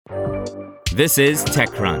This is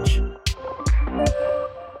TechCrunch.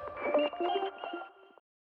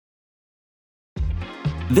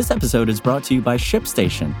 This episode is brought to you by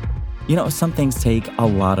ShipStation. You know, some things take a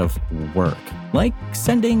lot of work, like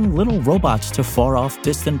sending little robots to far-off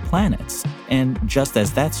distant planets. And just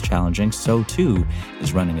as that's challenging, so too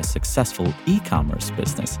is running a successful e-commerce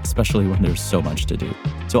business, especially when there's so much to do.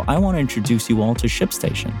 So I want to introduce you all to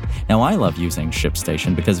ShipStation. Now, I love using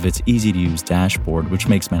ShipStation because of its easy-to-use dashboard, which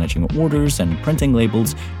makes managing orders and printing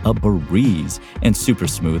labels a breeze and super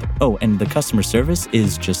smooth. Oh, and the customer service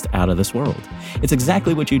is just out of this world. It's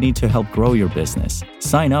exactly what you need to help grow your business.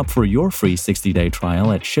 Sign up for your free 60-day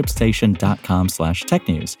trial at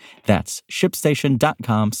shipstation.com/technews. That's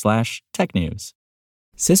shipstation.com/technews.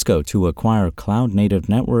 Cisco to acquire cloud-native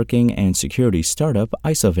networking and security startup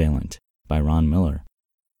Isovalent by Ron Miller.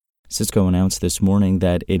 Cisco announced this morning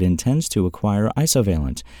that it intends to acquire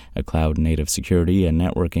Isovalent, a cloud-native security and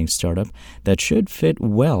networking startup that should fit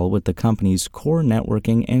well with the company's core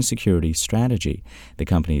networking and security strategy. The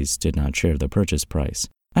companies did not share the purchase price.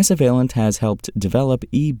 Isovalent has helped develop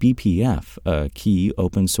eBPF, a key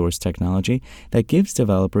open-source technology that gives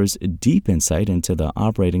developers deep insight into the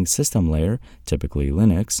operating system layer, typically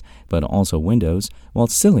Linux, but also Windows, while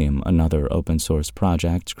Cilium, another open-source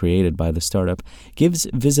project created by the startup, gives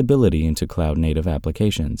visibility into cloud-native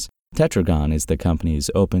applications. Tetragon is the company's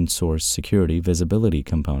open-source security visibility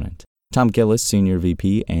component. Tom Gillis, Senior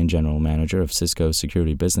VP and General Manager of Cisco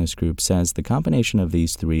Security Business Group, says the combination of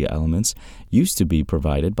these three elements used to be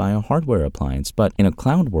provided by a hardware appliance, but in a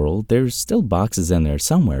cloud world, there's still boxes in there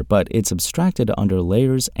somewhere, but it's abstracted under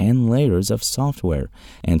layers and layers of software.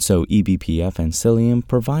 And so eBPF and Cilium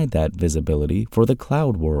provide that visibility for the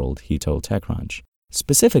cloud world, he told TechCrunch.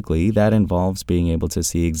 Specifically, that involves being able to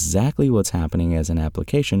see exactly what's happening as an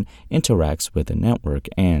application interacts with a network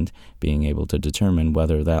and being able to determine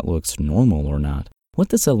whether that looks normal or not. What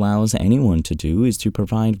this allows anyone to do is to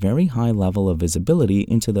provide very high level of visibility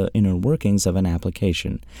into the inner workings of an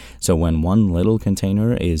application. So when one little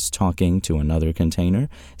container is talking to another container,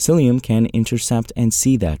 Cilium can intercept and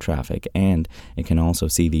see that traffic, and it can also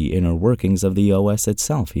see the inner workings of the OS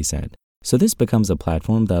itself, he said. So this becomes a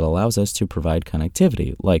platform that allows us to provide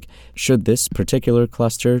connectivity, like should this particular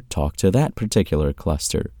cluster talk to that particular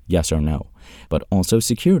cluster, yes or no? But also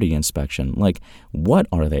security inspection, like what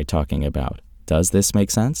are they talking about? Does this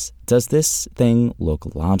make sense? Does this thing look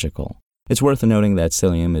logical? It's worth noting that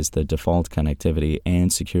Cilium is the default connectivity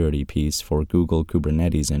and security piece for Google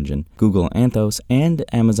Kubernetes Engine, Google Anthos, and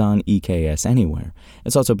Amazon EKS Anywhere.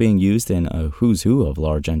 It's also being used in a who's who of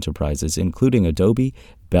large enterprises, including Adobe,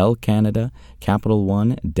 Bell Canada, Capital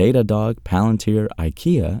One, Datadog, Palantir,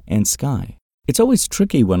 IKEA, and Sky. It's always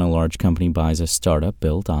tricky when a large company buys a startup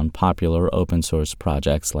built on popular open-source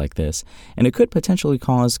projects like this, and it could potentially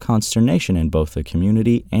cause consternation in both the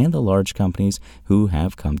community and the large companies who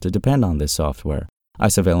have come to depend on this software.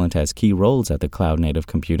 Isovalent has key roles at the Cloud Native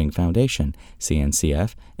Computing Foundation,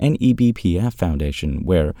 CNCF, and eBPF Foundation,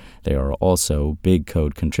 where they are also big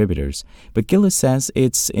code contributors. But Gillis says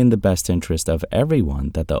it's in the best interest of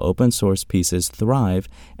everyone that the open-source pieces thrive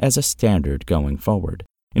as a standard going forward.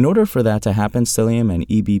 In order for that to happen, Cilium and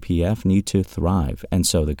eBPF need to thrive, and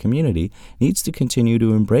so the community needs to continue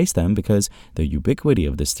to embrace them because the ubiquity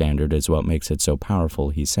of the standard is what makes it so powerful,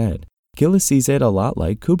 he said. Gillis sees it a lot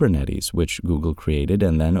like Kubernetes, which Google created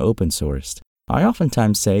and then open-sourced. I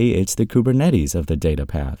oftentimes say it's the Kubernetes of the data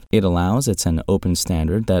path. It's an open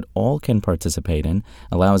standard that all can participate in,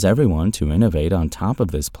 allows everyone to innovate on top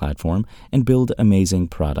of this platform and build amazing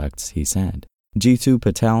products, he said. Jeetu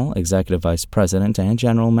Patel, Executive Vice President and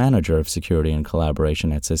General Manager of Security and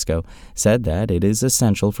Collaboration at Cisco, said that it is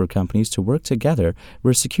essential for companies to work together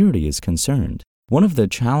where security is concerned. One of the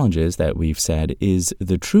challenges that we've said is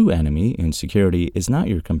the true enemy in security is not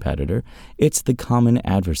your competitor, it's the common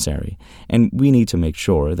adversary. And we need to make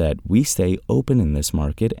sure that we stay open in this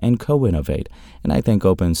market and co-innovate. And I think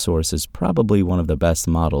open source is probably one of the best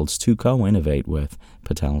models to co-innovate with,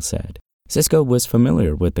 Patel said. Cisco was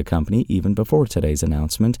familiar with the company even before today's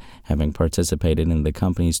announcement, having participated in the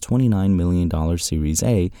company's $29 million Series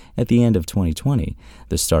A at the end of 2020.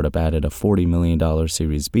 The startup added a $40 million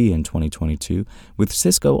Series B in 2022, with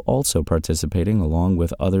Cisco also participating along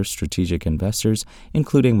with other strategic investors,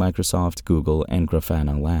 including Microsoft, Google, and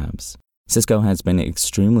Grafana Labs. Cisco has been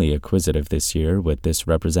extremely acquisitive this year, with this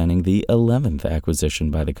representing the 11th acquisition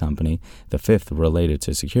by the company, the 5th related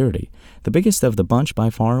to security. The biggest of the bunch by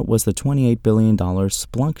far was the $28 billion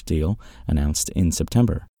Splunk deal announced in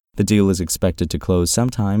September. The deal is expected to close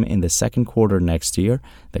sometime in the second quarter next year,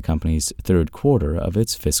 the company's third quarter of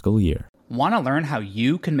its fiscal year. Want to learn how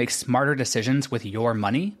you can make smarter decisions with your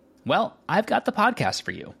money? Well, I've got the podcast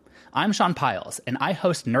for you. I'm Sean Piles, and I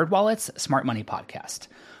host NerdWallet's Smart Money Podcast.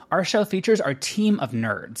 Our show features our team of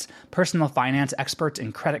nerds, personal finance experts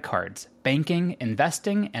in credit cards, banking,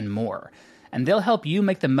 investing, and more. And they'll help you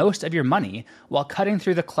make the most of your money while cutting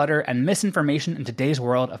through the clutter and misinformation in today's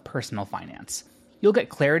world of personal finance. You'll get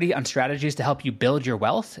clarity on strategies to help you build your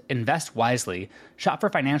wealth, invest wisely, shop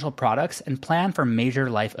for financial products, and plan for major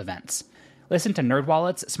life events. Listen to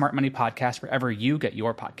NerdWallet's Smart Money Podcast wherever you get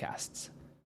your podcasts.